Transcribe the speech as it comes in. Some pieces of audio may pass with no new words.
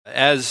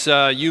As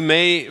you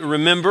may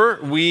remember,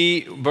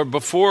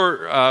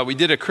 before we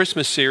did a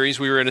Christmas series,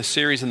 we were in a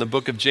series in the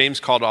book of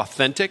James called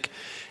Authentic,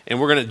 and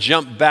we're going to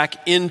jump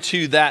back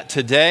into that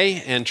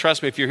today. And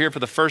trust me, if you're here for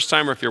the first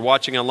time or if you're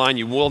watching online,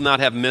 you will not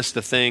have missed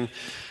a thing,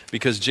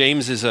 because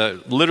James is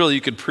literally,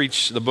 you could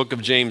preach the book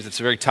of James. It's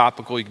very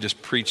topical. You can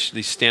just preach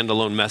these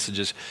standalone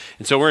messages.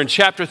 And so we're in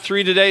chapter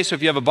 3 today. So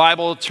if you have a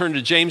Bible, turn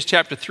to James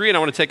chapter 3, and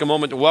I want to take a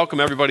moment to welcome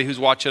everybody who's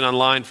watching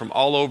online from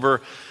all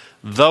over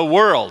the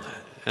world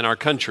and our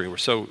country. We're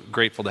so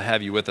grateful to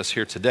have you with us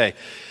here today.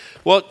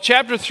 Well,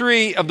 chapter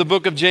 3 of the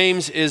book of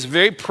James is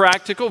very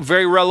practical,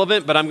 very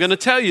relevant, but I'm going to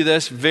tell you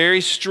this,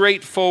 very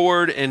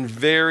straightforward and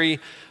very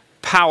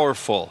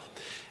powerful.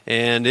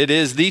 And it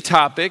is the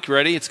topic,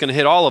 ready? It's going to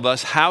hit all of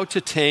us, how to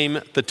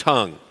tame the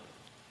tongue.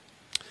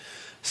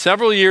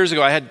 Several years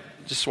ago, I had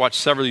just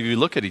watched several of you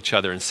look at each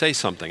other and say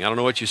something. I don't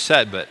know what you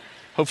said, but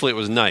hopefully it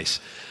was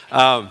nice.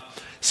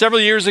 Several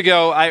years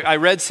ago, I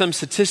read some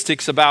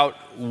statistics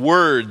about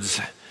words.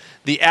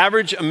 The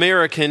average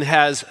American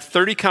has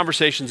 30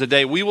 conversations a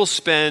day. We will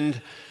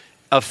spend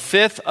a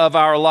fifth of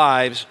our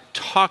lives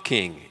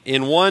talking.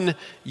 In 1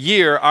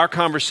 year, our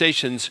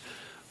conversations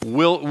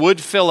would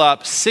fill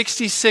up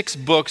 66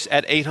 books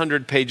at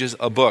 800 pages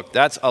a book.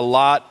 That's a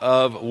lot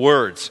of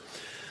words.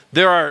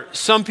 There are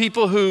some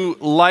people who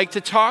like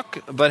to talk,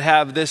 but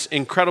have this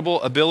incredible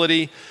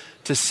ability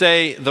to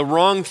say the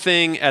wrong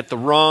thing at the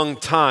wrong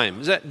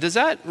time. Does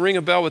that ring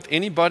a bell with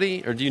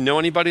anybody, or do you know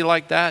anybody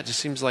like that? It just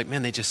seems like,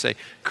 man, they just say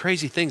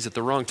crazy things at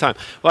the wrong time.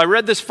 Well, I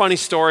read this funny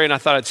story, and I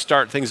thought I'd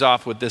start things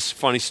off with this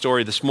funny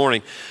story this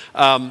morning.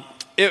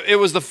 It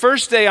was the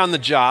first day on the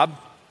job,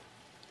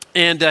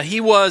 and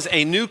he was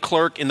a new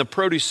clerk in the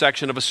produce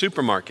section of a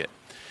supermarket.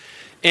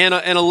 And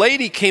a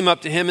lady came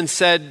up to him and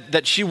said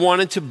that she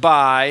wanted to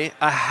buy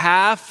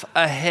half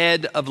a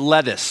head of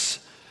lettuce.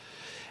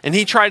 And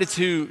he tried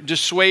to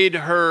dissuade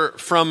her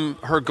from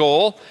her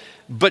goal,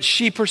 but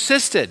she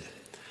persisted.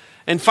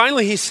 And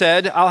finally he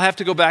said, I'll have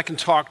to go back and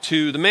talk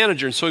to the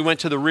manager. And so he went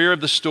to the rear of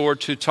the store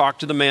to talk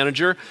to the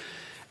manager,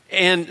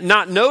 and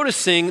not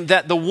noticing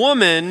that the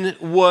woman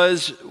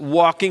was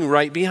walking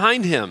right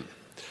behind him.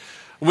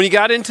 When he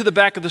got into the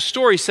back of the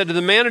store, he said to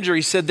the manager,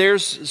 he said,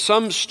 there's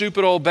some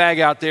stupid old bag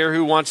out there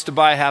who wants to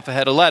buy half a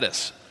head of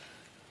lettuce.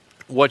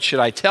 What should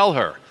I tell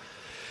her?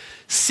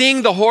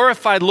 Seeing the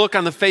horrified look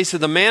on the face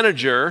of the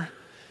manager,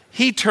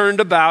 he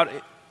turned about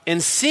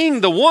and,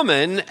 seeing the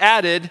woman,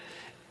 added,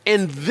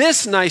 and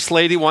this nice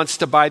lady wants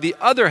to buy the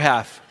other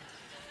half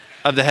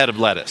of the head of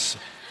lettuce.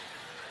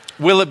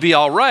 Will it be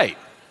all right?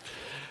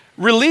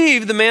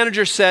 Relieved, the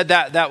manager said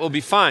that will be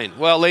fine.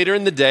 Well, later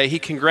in the day, he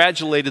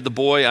congratulated the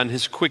boy on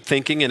his quick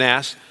thinking and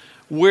asked,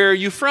 where are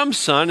you from,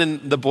 son?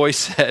 And the boy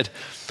said,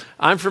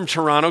 I'm from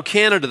Toronto,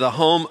 Canada, the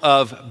home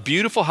of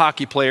beautiful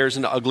hockey players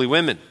and ugly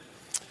women.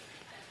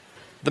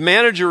 The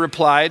manager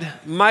replied,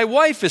 my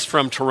wife is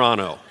from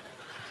Toronto.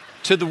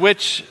 To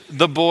which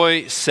the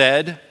boy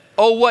said,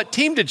 oh, what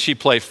team did she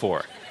play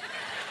for?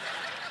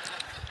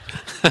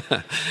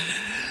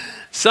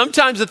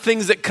 Sometimes the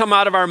things that come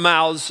out of our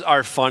mouths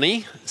are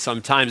funny.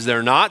 Sometimes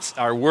they're not.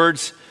 Our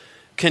words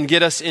can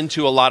get us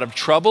into a lot of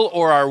trouble,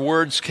 or our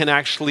words can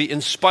actually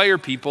inspire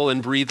people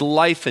and breathe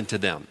life into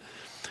them.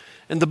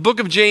 And the book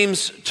of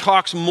James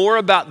talks more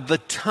about the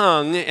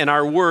tongue and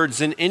our words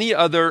than any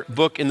other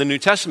book in the New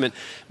Testament.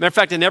 Matter of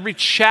fact, in every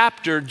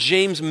chapter,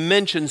 James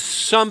mentions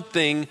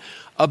something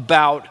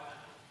about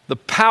the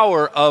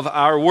power of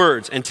our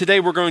words. And today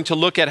we're going to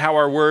look at how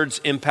our words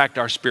impact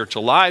our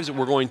spiritual lives.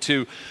 We're going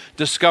to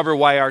discover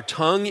why our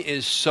tongue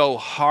is so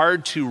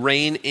hard to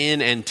rein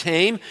in and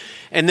tame.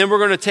 And then we're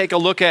going to take a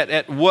look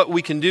at what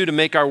we can do to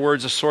make our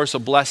words a source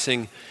of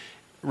blessing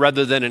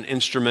rather than an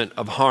instrument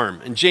of harm.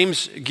 And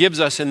James gives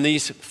us in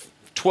these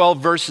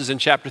 12 verses in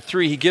chapter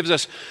 3, he gives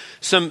us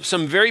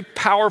some very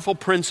powerful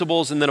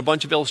principles and then a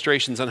bunch of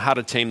illustrations on how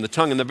to tame the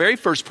tongue. And the very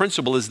first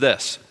principle is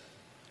this: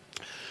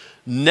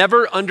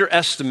 never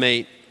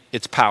underestimate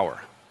its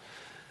power.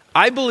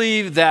 I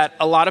believe that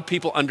a lot of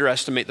people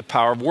underestimate the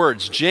power of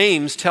words.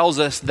 James tells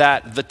us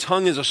that the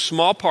tongue is a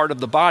small part of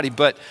the body,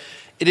 but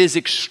it is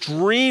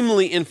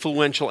extremely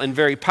influential and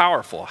very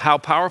powerful. How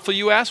powerful,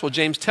 you ask? Well,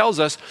 James tells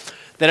us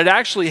that it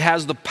actually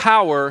has the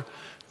power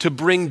to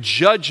bring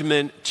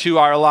judgment to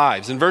our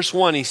lives. In verse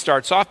 1, he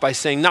starts off by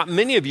saying, not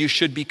many of you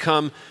should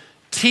become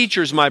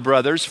teachers, my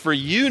brothers, for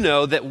you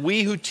know that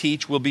we who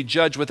teach will be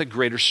judged with a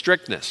greater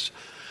strictness.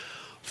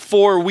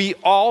 For we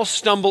all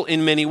stumble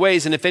in many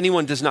ways, and if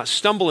anyone does not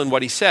stumble in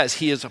what he says,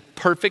 he is a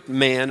perfect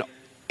man,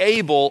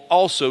 able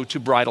also to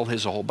bridle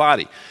his whole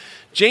body.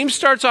 James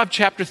starts off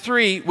chapter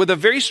 3 with a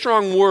very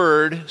strong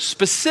word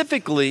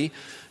specifically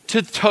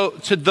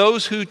to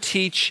those who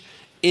teach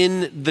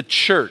in the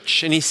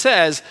church. And he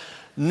says,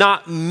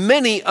 not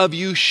many of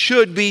you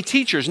should be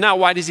teachers. Now,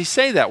 why does he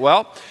say that?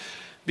 Well,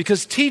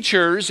 because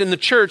teachers in the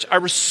church are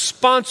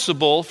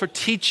responsible for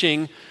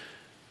teaching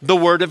the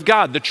word of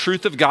God, the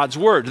truth of God's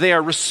word. They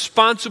are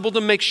responsible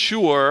to make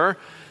sure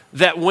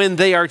that when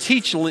they are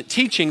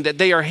teaching, that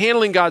they are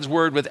handling God's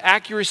word with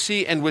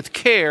accuracy and with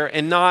care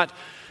and not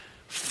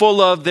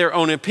full of their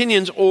own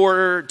opinions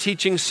or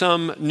teaching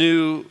some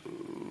new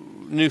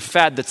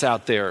fad that's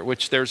out there,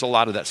 which there's a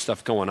lot of that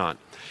stuff going on.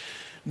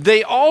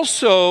 They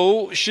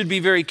also should be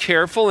very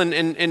careful,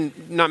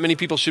 and not many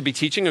people should be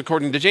teaching,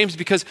 according to James,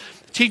 because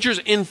teachers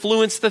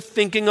influence the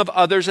thinking of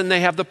others and they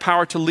have the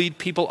power to lead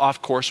people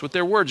off course with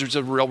their words, which is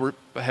a real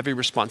heavy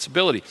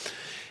responsibility.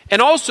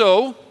 And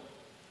also,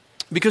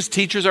 because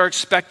teachers are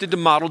expected to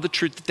model the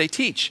truth that they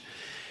teach.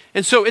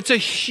 And so it's a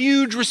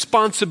huge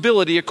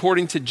responsibility,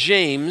 according to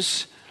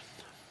James,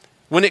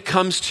 when it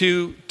comes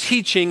to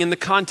teaching in the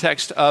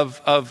context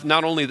of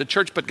not only the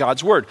church, but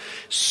God's word.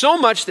 So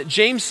much that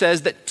James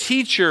says that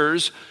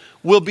teachers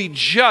will be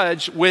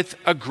judged with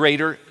a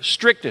greater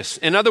strictness.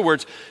 In other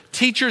words,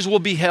 teachers will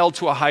be held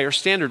to a higher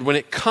standard when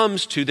it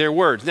comes to their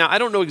words. Now, I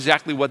don't know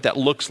exactly what that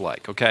looks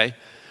like, okay?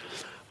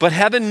 But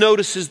heaven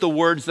notices the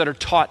words that are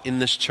taught in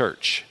this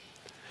church.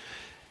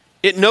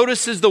 It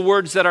notices the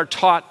words that are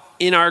taught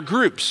in our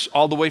groups,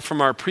 all the way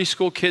from our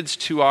preschool kids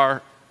to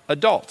our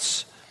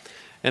adults.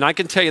 And I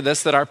can tell you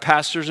this, that our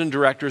pastors and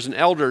directors and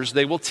elders,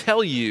 they will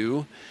tell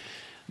you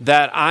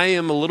that I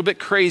am a little bit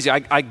crazy.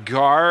 I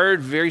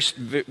guard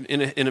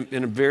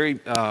in a very,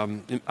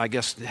 I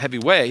guess, heavy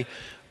way.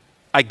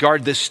 I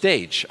guard this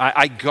stage.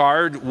 I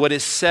guard what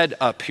is said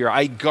up here.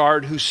 I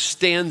guard who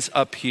stands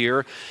up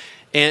here.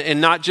 And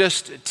not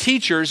just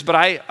teachers, but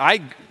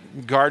I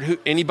guard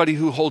anybody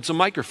who holds a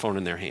microphone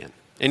in their hand.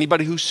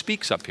 Anybody who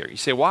speaks up here. You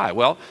say, why?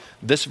 Well,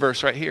 this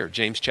verse right here,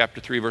 James chapter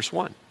 3, verse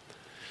 1.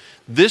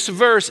 This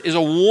verse is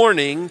a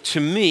warning to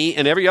me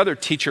and every other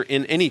teacher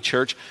in any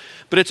church,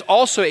 but it's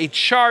also a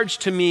charge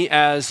to me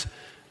as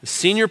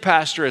senior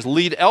pastor, as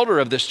lead elder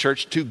of this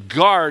church, to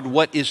guard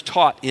what is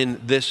taught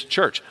in this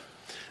church.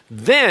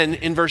 Then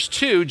in verse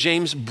 2,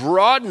 James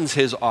broadens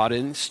his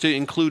audience to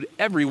include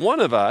every one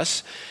of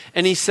us,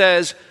 and he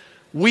says,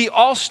 we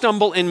all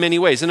stumble in many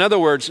ways. In other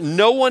words,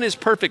 no one is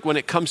perfect when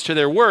it comes to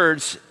their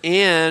words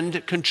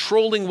and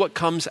controlling what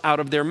comes out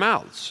of their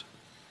mouths.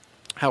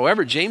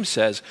 However, James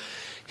says,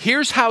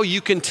 here's how you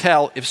can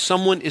tell if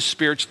someone is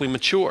spiritually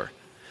mature.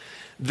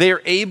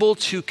 They're able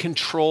to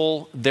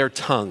control their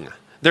tongue.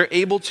 They're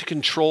able to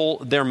control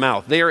their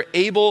mouth. They are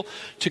able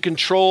to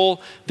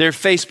control their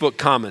Facebook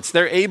comments.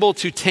 They're able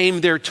to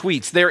tame their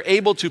tweets. They're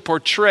able to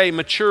portray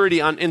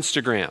maturity on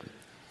Instagram.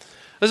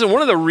 Listen,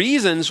 one of the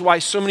reasons why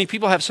so many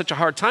people have such a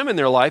hard time in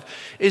their life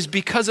is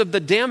because of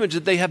the damage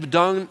that they have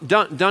done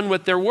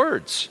with their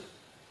words.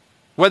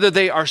 Whether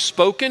they are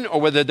spoken or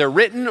whether they're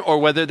written or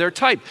whether they're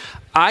typed.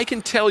 I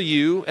can tell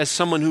you, as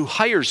someone who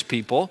hires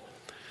people,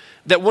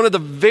 that one of the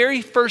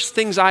very first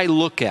things I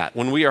look at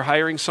when we are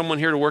hiring someone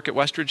here to work at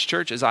Westridge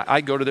Church is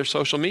I go to their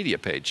social media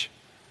page.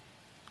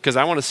 Because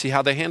I want to see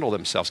how they handle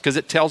themselves, because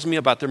it tells me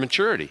about their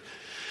maturity.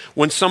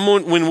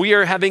 When we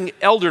are having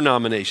elder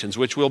nominations,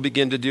 which we'll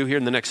begin to do here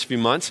in the next few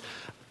months,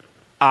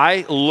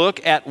 I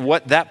look at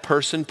what that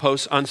person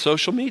posts on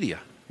social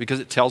media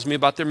because it tells me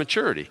about their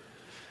maturity.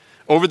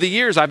 Over the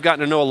years, I've gotten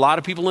to know a lot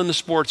of people in the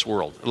sports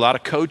world, a lot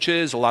of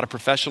coaches, a lot of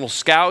professional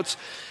scouts,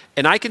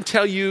 and I can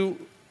tell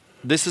you,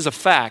 this is a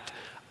fact,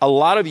 a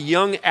lot of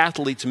young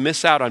athletes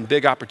miss out on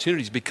big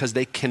opportunities because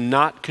they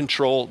cannot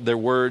control their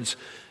words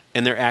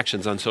and their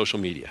actions on social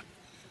media.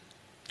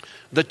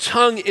 The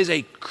tongue is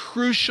a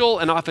crucial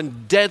and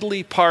often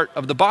deadly part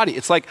of the body.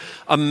 It's like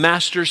a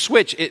master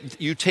switch.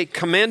 You take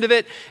command of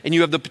it and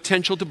you have the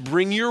potential to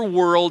bring your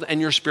world and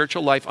your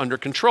spiritual life under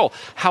control.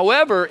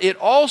 However, it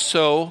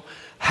also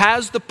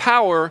has the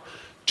power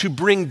to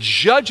bring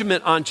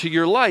judgment onto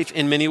your life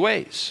in many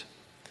ways.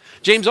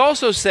 James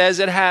also says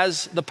it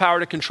has the power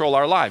to control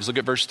our lives. Look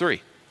at verse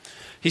 3.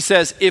 He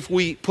says, if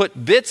we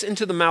put bits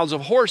into the mouths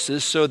of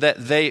horses so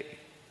that they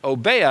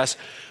obey us,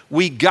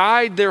 we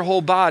guide their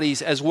whole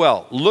bodies as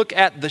well. Look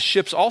at the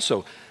ships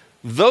also.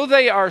 Though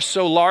they are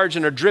so large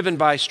and are driven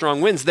by strong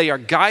winds, they are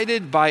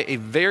guided by a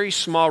very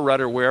small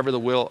rudder wherever the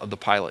will of the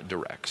pilot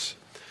directs.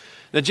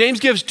 Now, James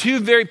gives two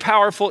very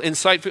powerful,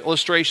 insightful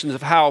illustrations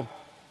of how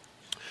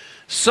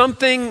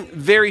something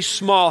very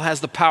small has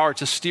the power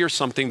to steer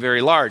something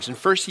very large. And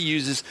first he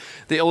uses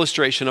the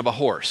illustration of a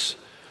horse.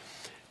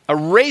 A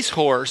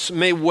racehorse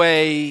may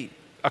weigh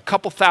a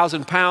couple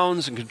thousand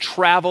pounds and can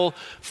travel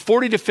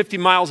 40 to 50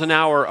 miles an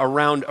hour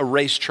around a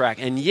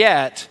racetrack. And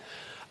yet,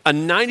 a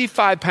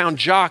 95-pound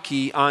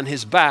jockey on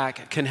his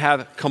back can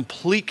have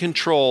complete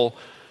control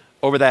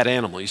over that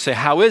animal. You say,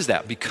 how is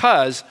that?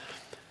 Because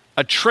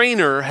a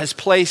trainer has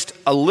placed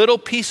a little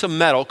piece of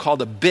metal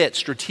called a bit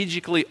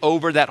strategically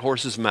over that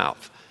horse's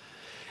mouth.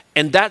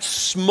 And that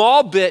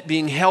small bit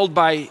being held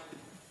by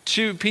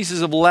two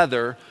pieces of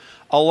leather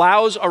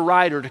allows a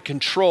rider to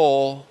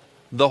control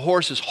the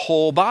horse's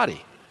whole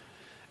body.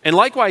 And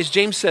likewise,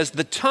 James says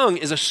the tongue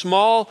is a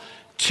small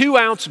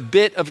 2-ounce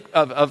bit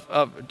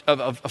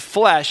of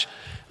flesh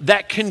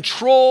that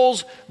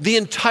controls the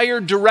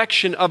entire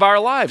direction of our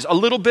lives. A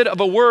little bit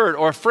of a word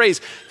or a phrase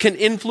can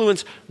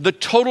influence the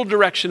total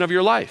direction of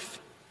your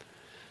life.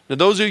 Now,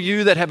 those of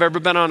you that have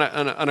ever been on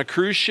a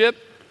cruise ship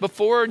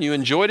before and you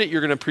enjoyed it,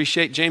 you're going to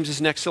appreciate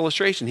James's next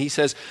illustration. He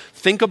says,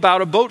 think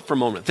about a boat for a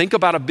moment. Think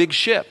about a big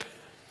ship.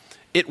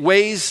 It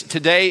weighs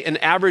today an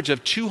average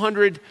of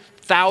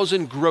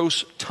 200,000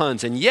 gross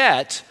tons. And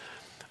yet,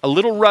 a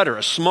little rudder,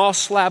 a small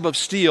slab of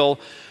steel,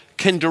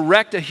 can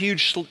direct a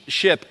huge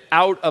ship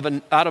out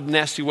of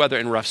nasty weather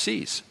and rough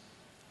seas.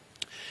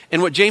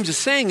 And what James is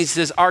saying, he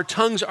says, our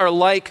tongues are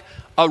like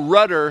a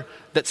rudder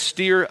that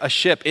steer a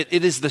ship.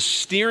 It is the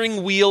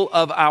steering wheel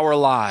of our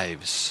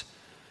lives.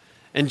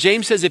 And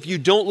James says, if you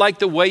don't like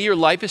the way your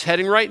life is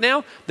heading right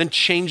now, then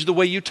change the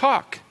way you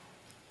talk.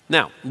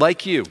 Now,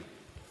 like you,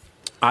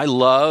 I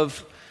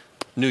love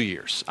New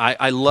Year's.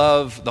 I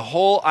love the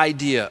whole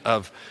idea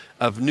of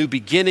new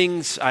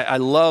beginnings. I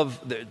love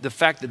the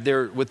fact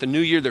that with the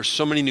new year, there's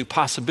so many new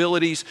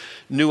possibilities,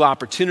 new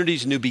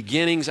opportunities, new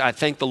beginnings. I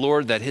thank the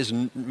Lord that his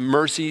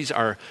mercies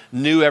are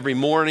new every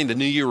morning. The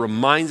new year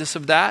reminds us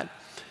of that.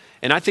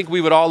 And I think we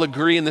would all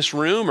agree in this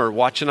room or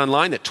watching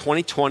online that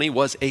 2020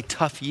 was a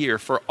tough year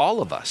for all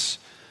of us.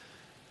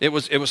 It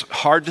was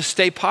hard to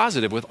stay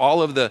positive with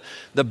all of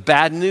the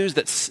bad news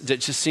that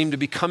just seemed to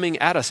be coming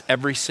at us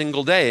every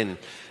single day.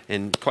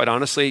 And quite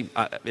honestly,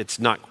 it's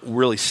not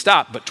really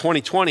stopped, but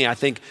 2020, I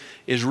think,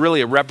 is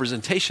really a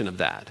representation of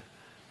that.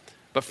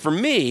 But for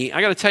me,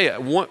 I got to tell you,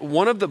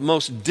 one of the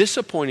most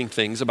disappointing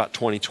things about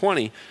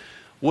 2020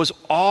 was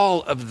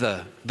all of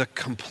the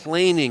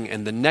complaining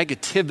and the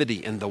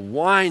negativity and the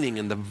whining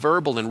and the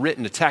verbal and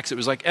written attacks. It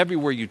was like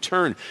everywhere you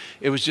turn,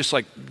 it was just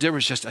like there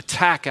was just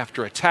attack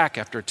after attack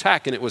after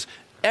attack, and it was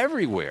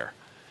everywhere.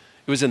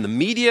 It was in the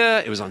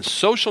media, it was on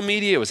social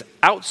media, it was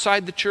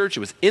outside the church,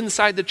 it was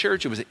inside the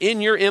church, it was in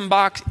your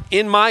inbox,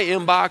 in my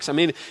inbox. I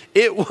mean,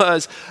 it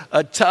was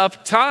a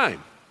tough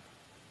time.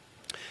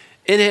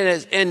 And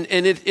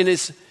it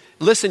is,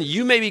 listen,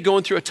 you may be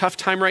going through a tough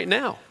time right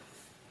now.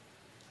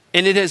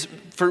 And it has,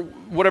 for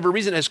whatever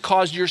reason, has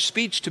caused your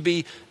speech to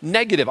be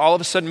negative. All of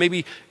a sudden,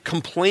 maybe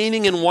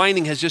complaining and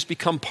whining has just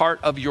become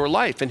part of your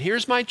life. And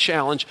here's my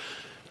challenge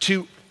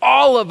to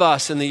all of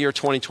us in the year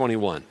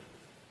 2021.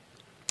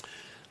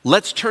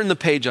 Let's turn the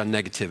page on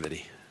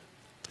negativity.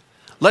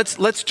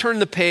 Let's turn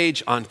the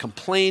page on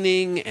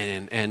complaining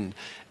and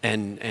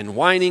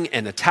whining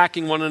and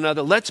attacking one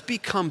another. Let's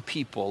become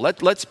people.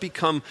 Let's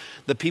become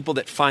the people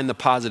that find the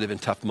positive in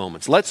tough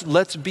moments.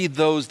 Let's be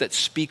those that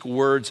speak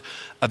words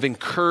of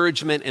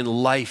encouragement and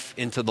life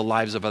into the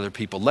lives of other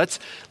people.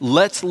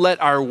 Let's let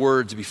our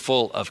words be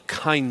full of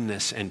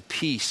kindness and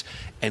peace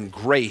and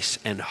grace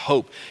and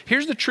hope.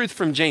 Here's the truth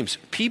from James.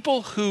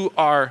 People who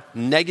are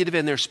negative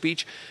in their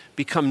speech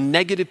become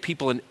negative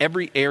people in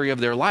every area of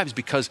their lives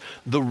because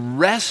the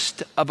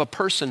rest of a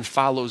person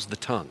follows the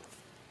tongue.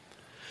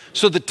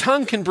 So the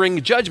tongue can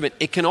bring judgment.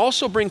 It can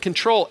also bring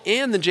control.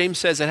 And then James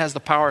says it has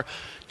the power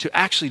to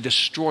actually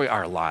destroy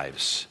our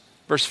lives.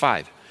 Verse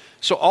 5.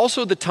 So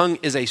also the tongue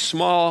is a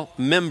small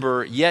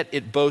member, yet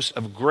it boasts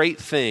of great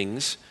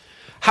things.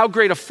 How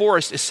great a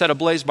forest is set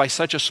ablaze by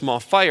such a small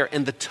fire.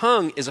 And the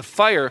tongue is a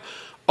fire,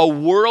 a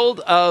world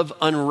of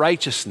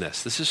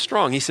unrighteousness. This is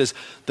strong. He says,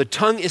 the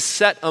tongue is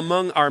set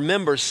among our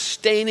members,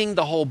 staining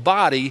the whole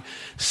body,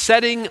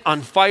 setting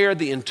on fire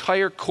the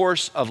entire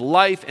course of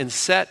life, and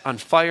set on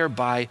fire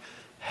by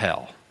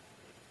hell.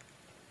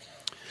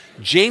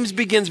 James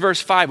begins verse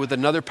 5 with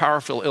another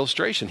powerful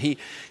illustration.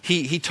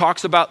 He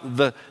talks about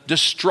the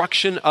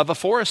destruction of a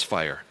forest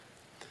fire.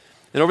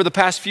 And over the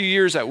past few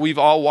years that we've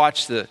all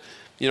watched on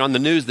the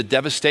news, the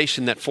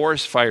devastation that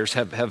forest fires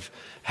have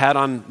had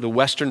on the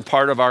western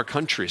part of our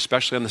country,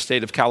 especially on the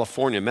state of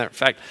California. Matter of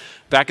fact,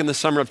 back in the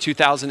summer of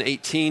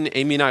 2018,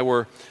 Amy and I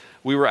were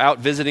out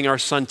visiting our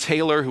son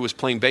Taylor, who was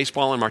playing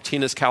baseball in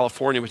Martinez,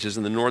 California, which is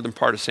in the northern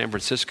part of San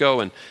Francisco.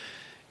 And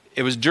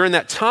it was during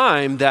that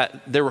time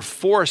that there were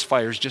forest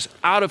fires just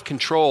out of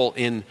control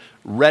in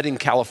Redding,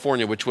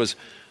 California, which was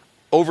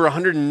over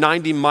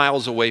 190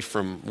 miles away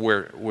from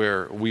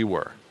where we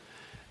were.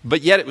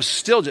 But yet it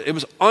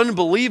was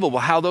unbelievable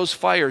how those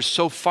fires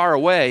so far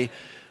away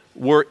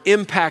were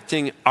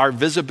impacting our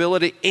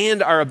visibility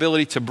and our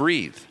ability to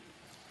breathe.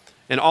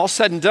 And all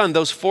said and done,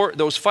 those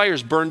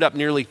fires burned up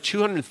nearly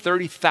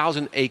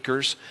 230,000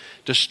 acres,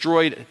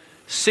 destroyed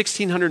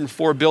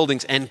 1,604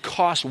 buildings, and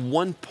cost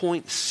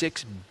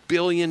 $1.6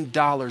 billion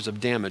of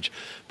damage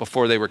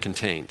before they were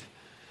contained.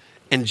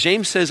 And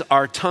James says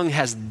our tongue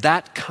has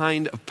that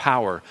kind of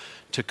power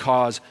to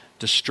cause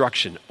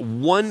destruction.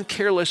 One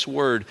careless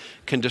word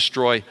can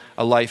destroy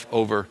a life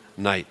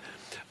overnight.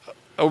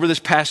 Over this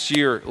past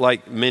year,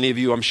 like many of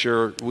you, I'm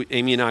sure,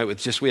 Amy and I,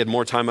 we had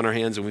more time on our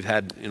hands than we've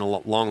had in a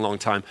long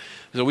time.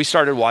 So we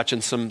started watching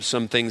some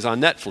things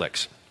on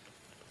Netflix.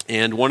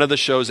 And one of the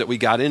shows that we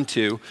got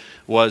into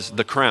was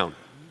The Crown.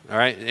 All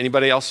right,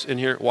 anybody else in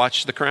here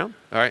watch The Crown?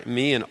 All right,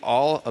 me and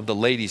all of the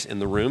ladies in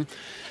the room,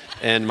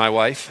 and my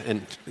wife,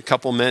 and a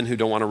couple men who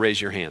don't want to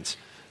raise your hands.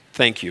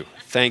 Thank you.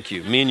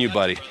 Me and you,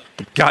 buddy.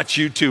 Got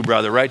you too,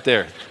 brother, right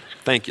there.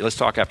 Thank you. Let's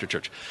talk after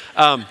church.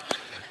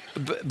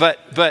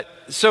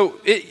 So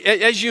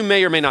as you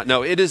may or may not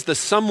know, it is the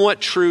somewhat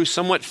true,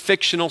 somewhat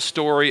fictional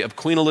story of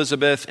Queen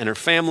Elizabeth and her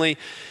family.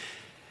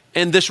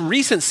 And this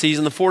recent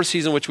season, the fourth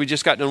season, which we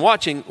just got done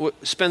watching,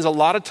 spends a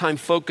lot of time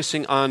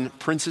focusing on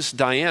Princess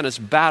Diana's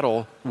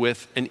battle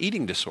with an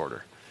eating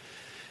disorder.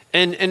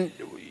 And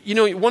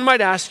one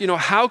might ask,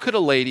 how could a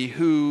lady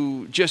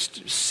who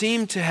just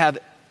seemed to have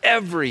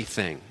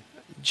everything,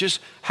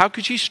 how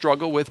could she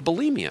struggle with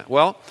bulimia?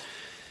 Well,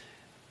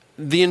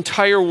 the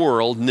entire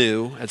world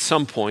knew at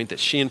some point that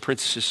she and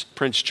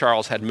Prince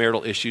Charles had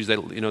marital issues. They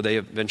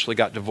eventually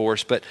got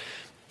divorced. But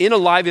in a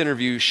live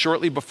interview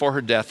shortly before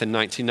her death in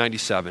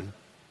 1997,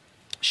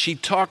 she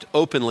talked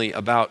openly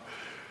about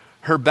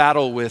her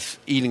battle with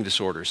eating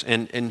disorders.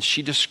 And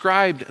she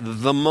described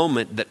the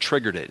moment that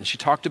triggered it. And she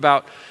talked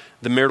about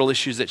the marital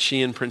issues that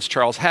she and Prince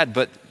Charles had.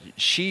 But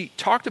she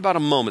talked about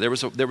a moment.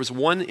 There was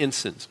one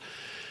instance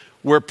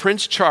where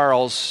Prince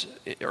Charles,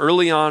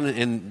 early on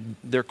in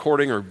their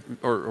courting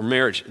or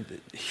marriage,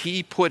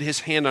 he put his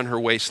hand on her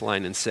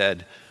waistline and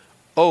said,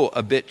 "Oh,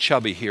 a bit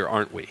chubby here,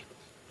 aren't we?"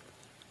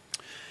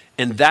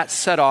 And that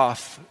set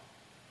off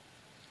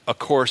a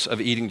course of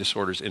eating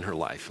disorders in her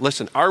life.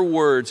 Listen, our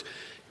words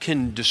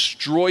can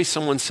destroy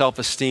someone's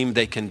self-esteem.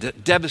 They can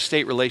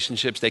devastate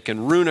relationships. They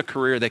can ruin a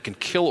career. They can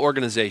kill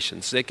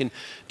organizations. They can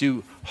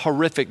do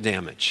horrific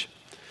damage.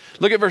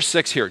 Look at verse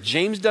 6 here.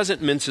 James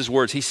doesn't mince his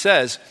words. He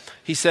says,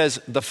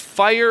 the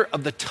fire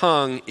of the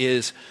tongue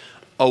is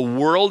a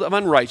world of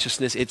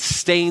unrighteousness. It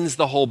stains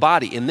the whole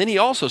body. And then he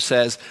also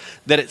says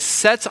that it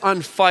sets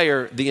on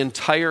fire the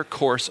entire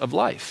course of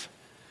life.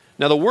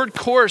 Now, the word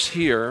course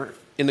here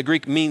in the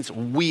Greek means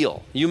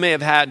wheel. You may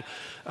have had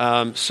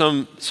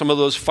some of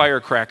those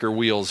firecracker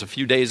wheels a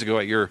few days ago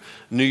at your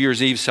New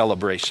Year's Eve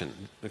celebration,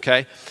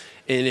 okay?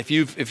 And if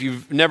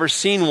you've never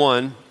seen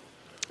one,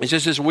 it's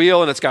just this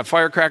wheel and it's got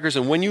firecrackers,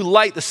 and when you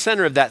light the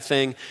center of that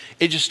thing,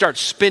 it just starts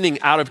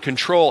spinning out of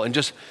control and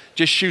just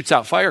shoots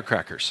out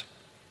firecrackers.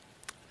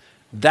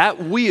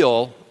 That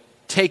wheel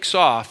takes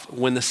off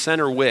when the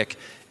center wick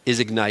is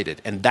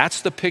ignited. And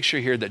that's the picture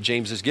here that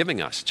James is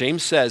giving us.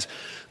 James says,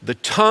 the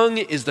tongue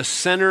is the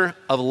center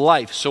of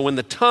life. So when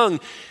the tongue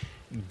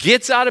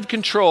gets out of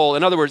control,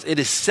 in other words, it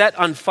is set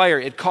on fire,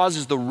 it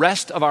causes the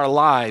rest of our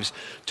lives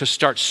to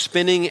start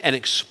spinning and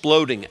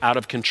exploding out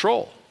of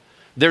control.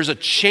 There's a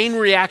chain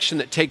reaction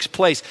that takes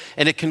place,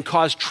 and it can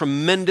cause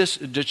tremendous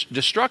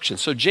destruction.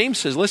 So James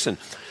says, listen,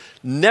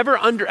 never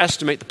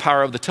underestimate the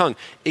power of the tongue.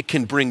 It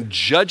can bring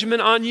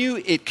judgment on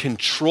you, it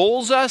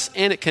controls us,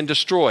 and it can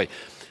destroy.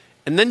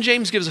 And then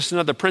James gives us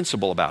another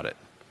principle about it.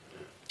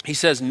 He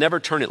says, never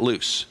turn it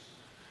loose.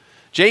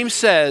 James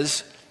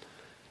says,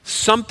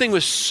 something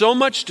with so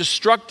much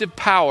destructive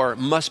power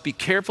must be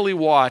carefully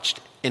watched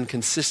and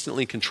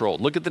consistently controlled.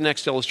 Look at the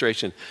next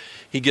illustration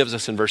he gives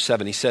us in verse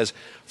 7. He says,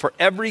 for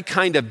every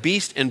kind of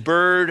beast and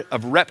bird,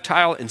 of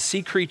reptile and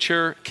sea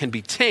creature can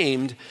be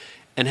tamed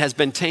and has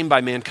been tamed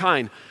by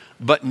mankind,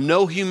 but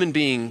no human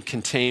being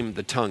can tame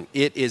the tongue.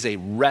 It is a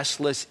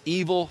restless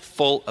evil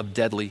full of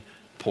deadly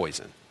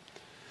poison.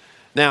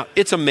 Now,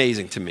 it's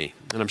amazing to me,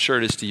 and I'm sure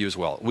it is to you as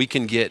well. We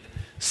can get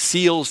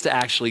seals to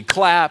actually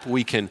clap.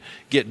 We can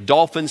get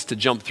dolphins to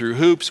jump through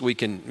hoops.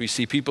 We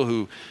see people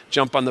who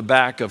jump on the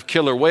back of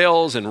killer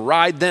whales and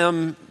ride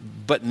them.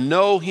 But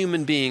no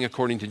human being,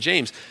 according to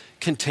James,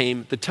 can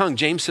tame the tongue.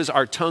 James says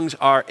our tongues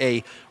are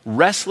a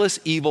restless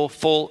evil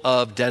full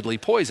of deadly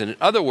poison. In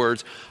other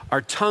words,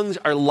 our tongues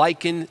are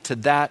likened to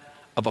that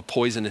of a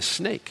poisonous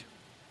snake.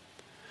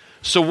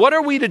 So what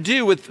are we to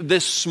do with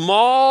this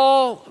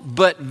small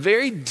but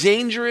very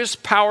dangerous,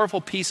 powerful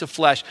piece of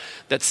flesh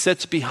that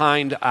sits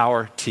behind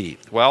our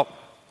teeth? Well,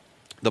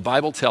 the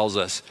Bible tells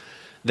us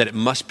that it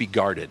must be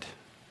guarded.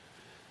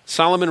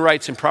 Solomon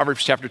writes in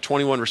Proverbs chapter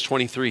 21, verse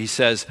 23, he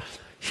says,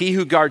 he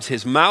who guards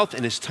his mouth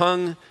and his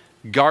tongue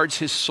guards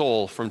his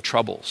soul from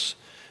troubles.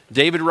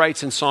 David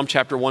writes in Psalm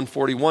chapter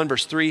 141,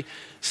 verse 3,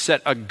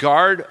 set a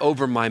guard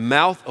over my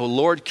mouth, O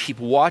Lord, keep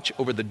watch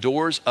over the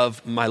doors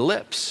of my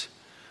lips.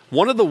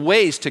 One of the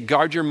ways to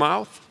guard your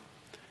mouth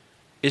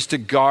is to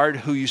guard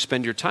who you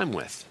spend your time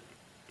with.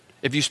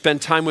 If you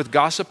spend time with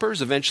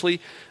gossipers,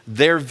 eventually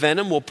their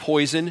venom will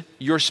poison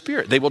your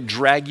spirit. They will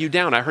drag you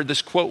down. I heard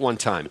this quote one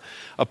time.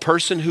 A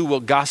person who will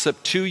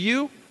gossip to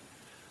you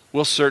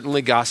will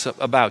certainly gossip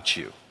about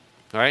you.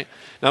 All right?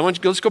 Now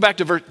let's go back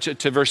to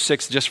verse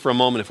 6 just for a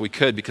moment if we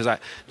could, because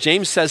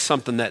James says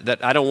something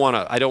that I don't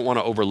want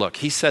to overlook.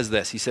 He says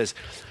this. He says,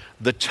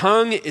 the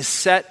tongue is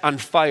set on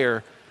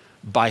fire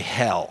by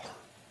hell.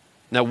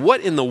 Now,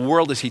 what in the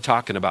world is he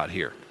talking about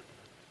here?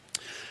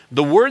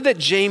 The word that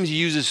James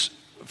uses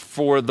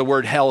for the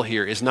word hell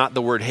here is not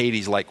the word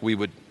Hades like we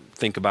would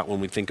think about when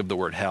we think of the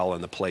word hell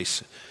and the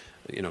place,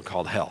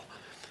 called hell.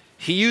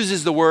 He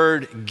uses the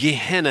word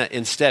Gehenna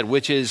instead,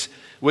 which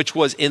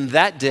was in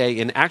that day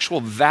an actual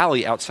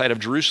valley outside of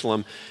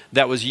Jerusalem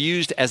that was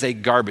used as a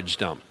garbage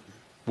dump.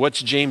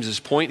 What's James's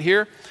point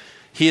here?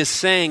 He is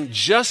saying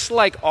just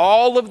like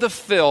all of the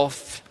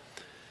filth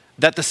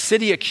that the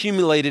city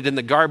accumulated in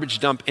the garbage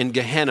dump in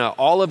Gehenna,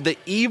 all of the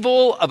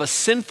evil of a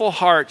sinful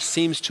heart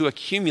seems to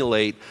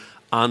accumulate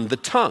on the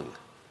tongue.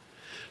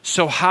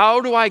 So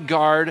how do I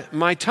guard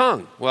my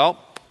tongue? Well,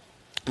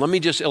 let me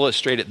just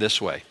illustrate it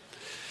this way.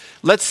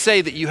 Let's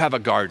say that you have a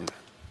garden.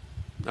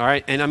 All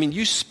right. And I mean,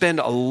 you spend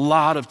a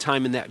lot of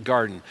time in that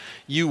garden.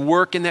 You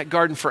work in that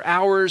garden for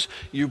hours.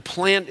 You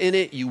plant in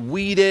it. You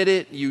weed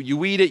it. You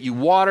weed it. You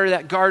water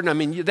that garden. I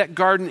mean, that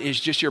garden is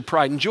just your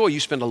pride and joy. You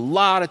spend a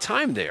lot of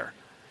time there.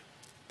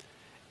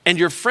 And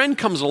your friend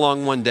comes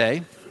along one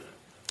day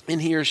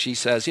and he or she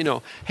says,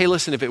 hey,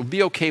 listen, if it would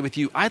be okay with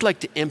you, I'd like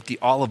to empty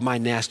all of my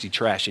nasty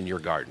trash in your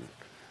garden.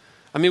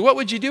 I mean, what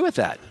would you do with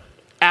that?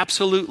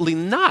 Absolutely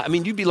not. I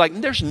mean, you'd be like,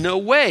 there's no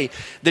way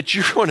that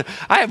you're going to,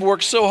 I have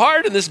worked so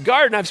hard in this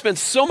garden. I've spent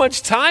so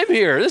much time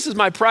here. This is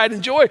my pride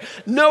and joy.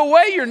 No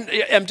way you're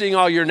emptying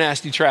all your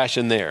nasty trash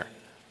in there.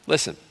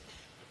 Listen,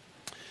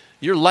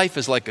 your life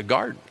is like a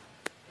garden.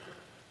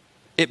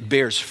 It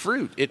bears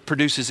fruit. It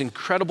produces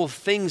incredible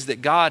things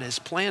that God has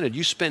planted.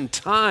 You spend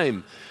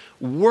time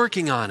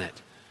working on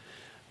it.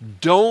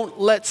 Don't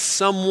let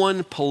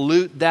someone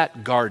pollute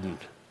that garden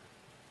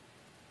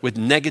with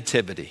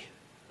negativity,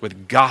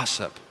 with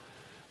gossip,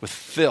 with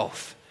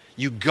filth.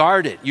 You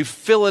guard it. You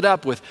fill it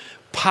up with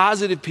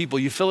positive people.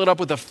 You fill it up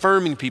with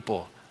affirming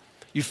people.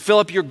 You fill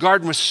up your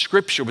garden with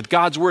Scripture, with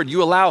God's Word.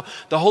 You allow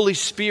the Holy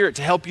Spirit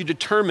to help you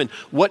determine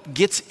what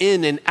gets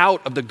in and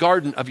out of the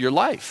garden of your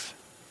life.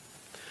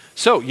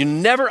 So you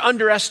never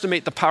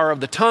underestimate the power of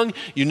the tongue.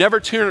 You never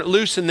turn it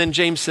loose. And then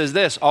James says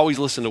this, always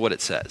listen to what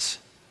it says.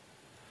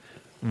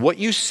 What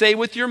you say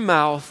with your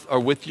mouth or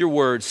with your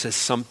words says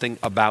something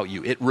about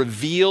you. It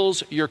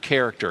reveals your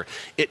character.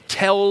 It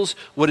tells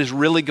what is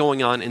really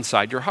going on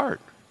inside your heart.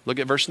 Look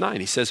at verse 9.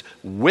 He says,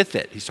 with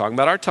it, he's talking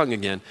about our tongue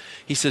again.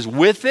 He says,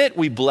 with it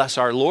we bless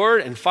our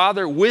Lord and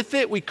Father. With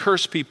it we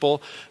curse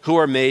people who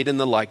are made in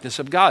the likeness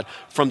of God.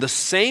 From the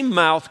same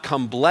mouth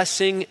come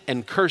blessing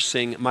and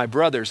cursing, my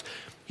brothers.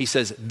 He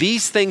says,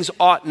 these things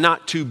ought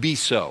not to be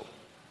so.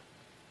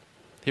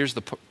 Here's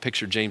the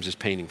picture James is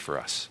painting for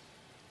us.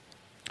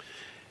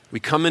 We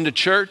come into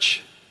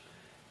church,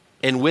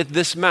 and with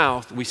this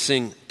mouth, we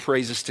sing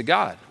praises to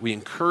God. We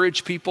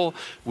encourage people.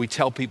 We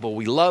tell people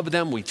we love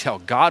them. We tell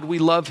God we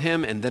love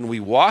him. And then we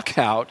walk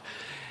out,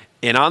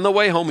 and on the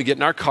way home, we get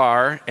in our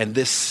car, and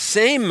this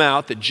same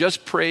mouth that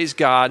just praised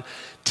God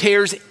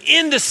tears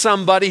into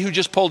somebody who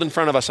just pulled in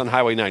front of us on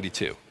Highway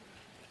 92.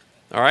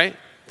 All right?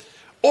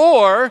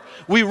 Or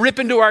we rip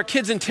into our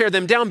kids and tear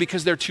them down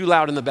because they're too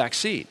loud in the back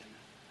seat.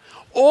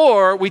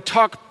 Or we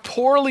talk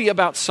poorly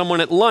about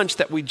someone at lunch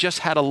that we just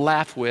had a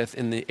laugh with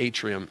in the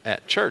atrium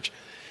at church.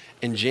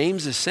 And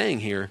James is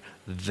saying here,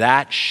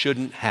 that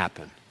shouldn't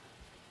happen.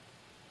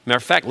 Matter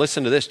of fact,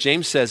 listen to this.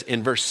 James says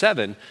in verse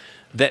 7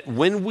 that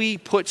when we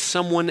put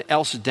someone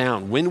else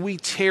down, when we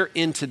tear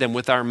into them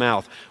with our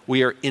mouth,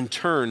 we are in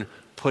turn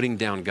putting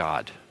down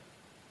God.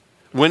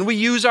 When we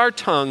use our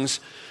tongues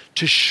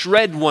to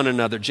shred one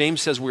another,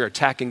 James says we're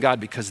attacking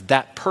God because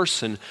that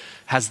person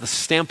has the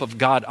stamp of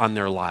God on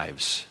their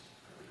lives.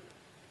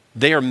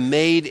 They are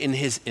made in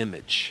his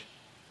image.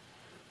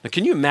 Now,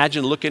 can you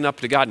imagine looking up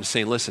to God and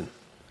saying, listen,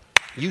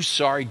 you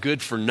sorry, good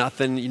for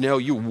nothing,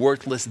 you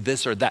worthless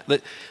this or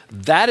that.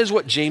 That is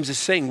what James is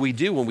saying we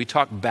do when we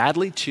talk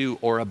badly to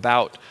or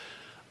about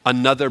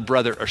another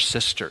brother or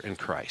sister in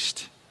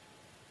Christ.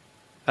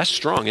 That's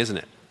strong, isn't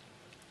it?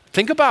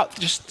 Think about,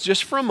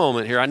 just for a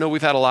moment here, I know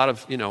we've had a lot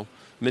of,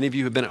 many of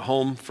you have been at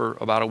home for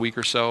about a week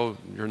or so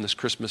during this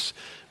Christmas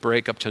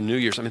break up to New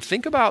Year's. I mean,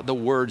 think about the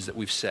words that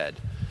we've said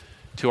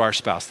to our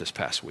spouse this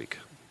past week,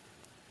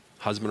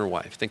 husband or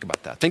wife. Think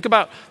about that. Think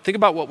about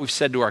what we've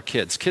said to our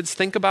kids. Kids,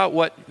 think about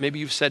what maybe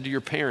you've said to your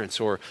parents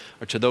or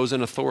to those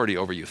in authority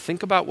over you.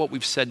 Think about what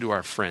we've said to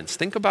our friends.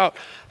 Think about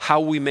how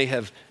we may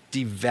have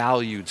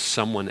devalued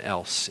someone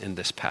else in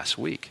this past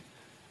week.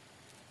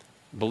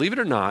 Believe it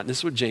or not, and this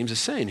is what James is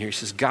saying here. He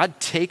says, God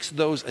takes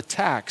those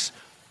attacks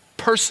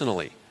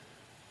personally.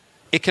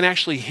 It can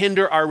actually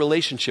hinder our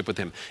relationship with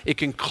him. It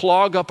can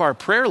clog up our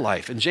prayer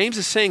life. And James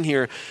is saying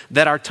here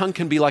that our tongue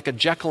can be like a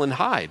Jekyll and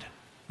Hyde.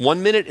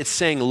 One minute it's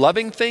saying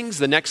loving things,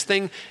 the next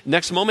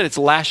moment it's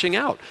lashing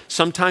out.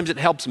 Sometimes it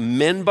helps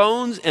mend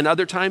bones and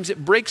other times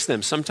it breaks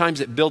them. Sometimes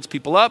it builds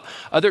people up,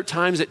 other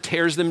times it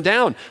tears them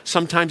down.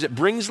 Sometimes it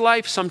brings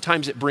life,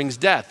 sometimes it brings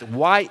death.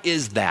 Why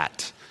is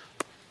that?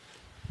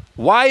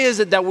 Why is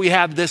it that we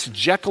have this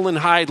Jekyll and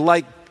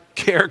Hyde-like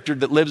character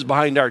that lives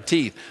behind our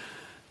teeth?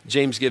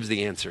 James gives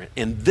the answer,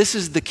 and this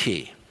is the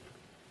key.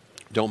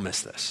 Don't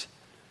miss this.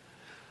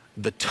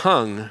 The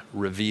tongue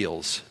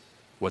reveals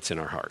what's in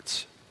our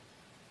hearts.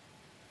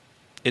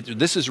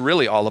 This is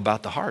really all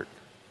about the heart.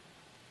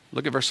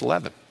 Look at verse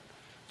 11.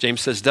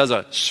 James says, does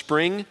a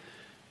spring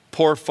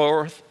pour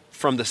forth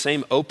from the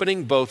same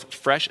opening both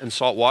fresh and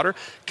salt water?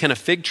 Can a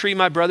fig tree,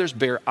 my brothers,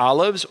 bear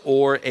olives,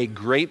 or a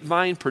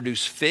grapevine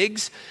produce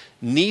figs?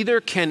 Neither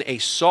can a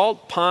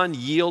salt pond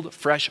yield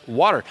fresh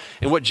water.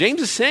 And what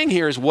James is saying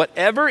here is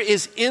whatever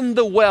is in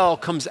the well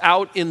comes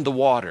out in the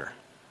water.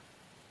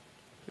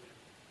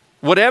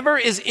 Whatever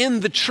is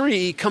in the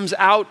tree comes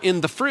out in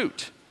the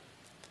fruit.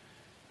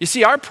 You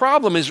see, our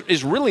problem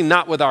is really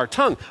not with our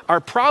tongue. Our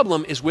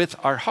problem is with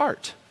our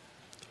heart.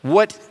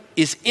 What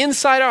is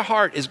inside our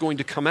heart is going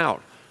to come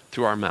out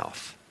through our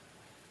mouth.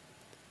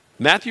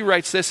 Matthew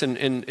writes this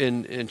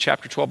in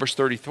chapter 12, verse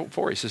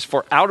 34. He says,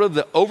 for out of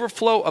the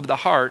overflow of the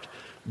heart,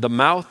 the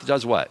mouth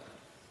does what?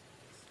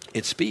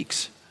 It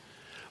speaks.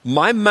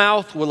 My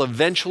mouth will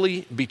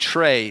eventually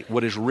betray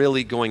what is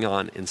really going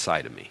on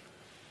inside of me.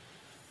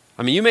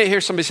 I mean, you may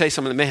hear somebody say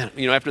something, man,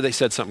 after they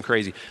said something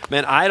crazy,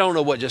 man, I don't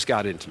know what just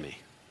got into me.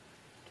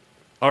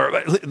 Or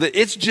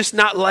it's just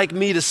not like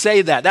me to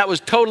say that. That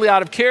was totally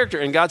out of character.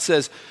 And God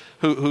says,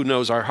 who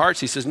knows our hearts?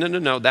 He says,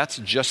 no, that's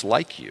just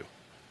like you.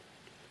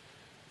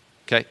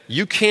 Okay?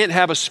 You can't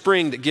have a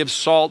spring that gives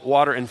salt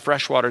water and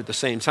fresh water at the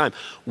same time.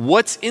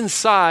 What's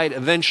inside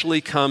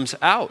eventually comes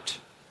out.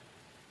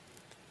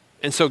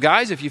 And so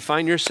guys, if you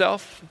find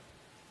yourself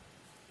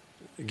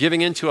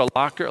giving into a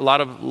lot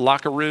of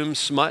locker room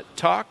smut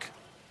talk,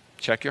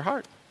 check your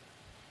heart.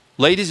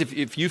 Ladies,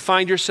 if you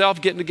find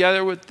yourself getting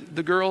together with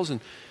the girls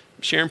and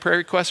sharing prayer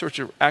requests, which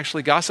are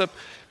actually gossip,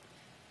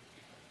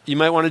 you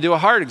might want to do a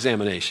heart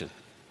examination.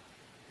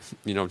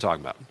 You know what I'm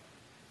talking about.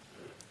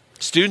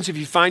 Students, if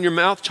you find your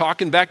mouth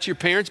talking back to your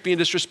parents, being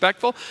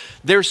disrespectful,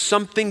 there's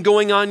something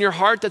going on in your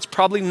heart that's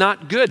probably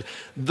not good.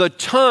 The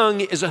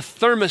tongue is a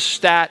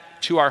thermostat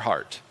to our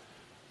heart.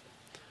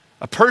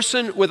 A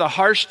person with a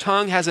harsh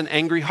tongue has an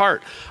angry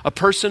heart. A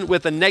person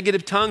with a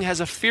negative tongue has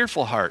a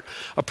fearful heart.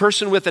 A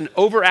person with an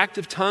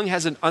overactive tongue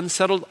has an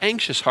unsettled,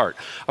 anxious heart.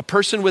 A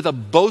person with a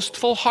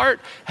boastful heart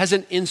has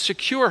an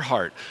insecure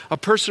heart. A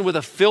person with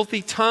a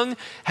filthy tongue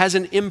has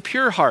an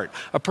impure heart.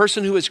 A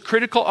person who is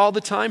critical all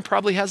the time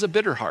probably has a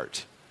bitter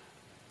heart.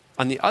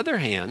 On the other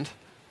hand,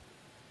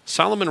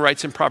 Solomon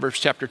writes in Proverbs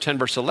chapter 10,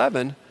 verse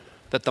 11,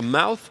 that the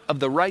mouth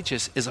of the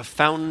righteous is a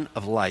fountain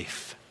of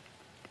life.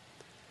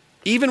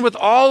 Even with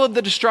all of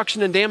the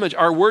destruction and damage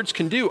our words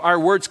can do, our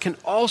words can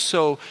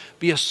also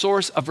be a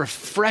source of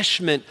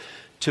refreshment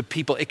to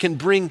people. It can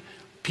bring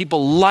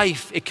people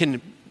life. It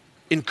can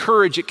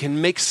encourage. It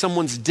can make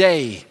someone's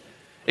day.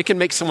 It can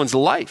make someone's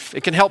life.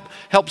 It can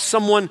help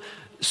someone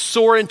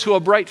soar into a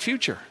bright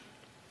future.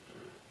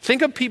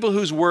 Think of people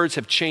whose words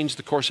have changed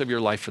the course of your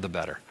life for the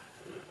better.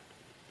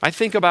 I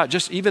think about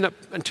just even up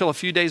until a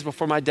few days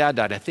before my dad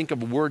died, I think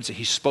of words that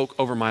he spoke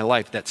over my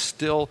life that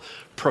still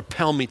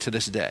propel me to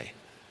this day.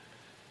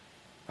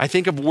 I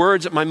think of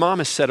words that my mom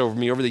has said over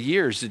me over the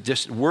years,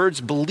 just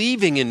words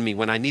believing in me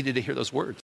when I needed to hear those words.